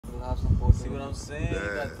See what I'm saying? Yeah.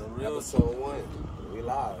 You got the real Episode 1. We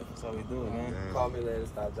live. That's how we do it, man. Call me later,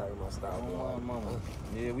 stop jacking my style. Oh, mama.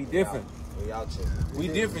 Yeah, we different. We out here. We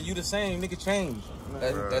different. You the same. Nigga change.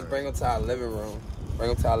 Let's bring them to our living room. Bring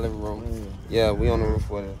them to our living room. Yeah, we on the roof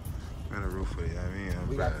with it. On the roof with it, I mean.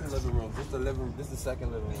 We got 2 living rooms. This the living room. This the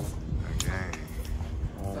second living room. A gang.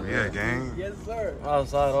 Yeah, gang. Yes, sir.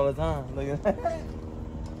 Outside all the time. Look at that.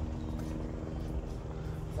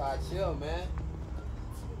 Side chill, man.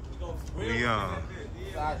 We on.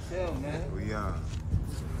 Side chill, man. We on.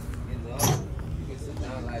 You know, you can sit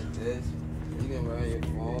down like this. You can run your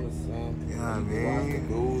phone or something. You know what I You can watch the mean?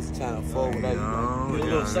 goose, Channel 4, whatever you like. A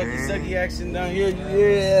little Yeah, sucky action down here.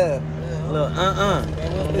 Yeah. Little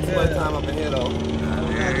This is my time up in here, though.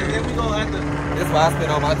 Then we gonna have to. This is why I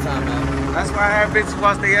spend all my time at. That's why I have bitches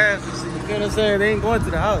wash their ass and shit. You feel what I'm saying? They ain't going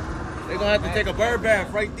to the house. They gonna have to take a bird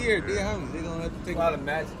bath right there. They hungry. They gonna have to take A lot of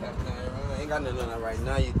magic happening out here. I ain't got nothing on that right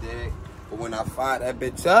now, you dig? But when I fire that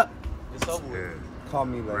bitch up, It's over with. Yeah. call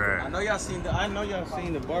me later. Right. I know y'all seen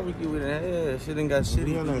the barbecue with it. Yeah, shit ain't got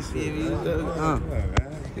shitty. Yeah.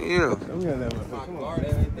 Yeah. It's my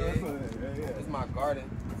garden, you dig? It's my garden.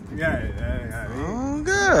 Oh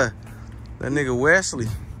god. That nigga Wesley.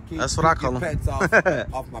 That's what I call him. Keep your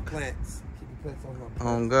pets off my plants. Keep your pets off my plants.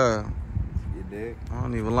 Oh god. You dig? I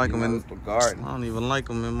don't even like him in the garden. I don't even like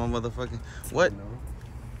him in my motherfucking what?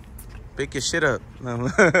 Pick your shit up. No.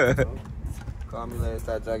 Call me later,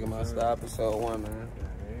 start jacking my style. Episode 1, man.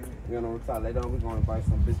 We on the rooftop later on. We gonna invite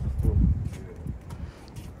some bitches too.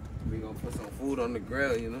 We gonna put some food on the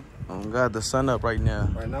grill, you know. Oh god, the sun up right now.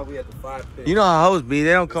 Right now we at the fire pit. You know how hoes be,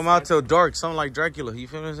 they don't come out till dark, something like Dracula. You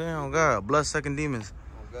feel what I'm saying? Oh god, blood sucking demons.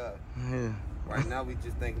 Oh God. Yeah. Right now we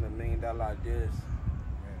just thinking $1 million ideas.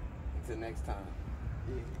 Until next time.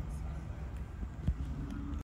 Yeah.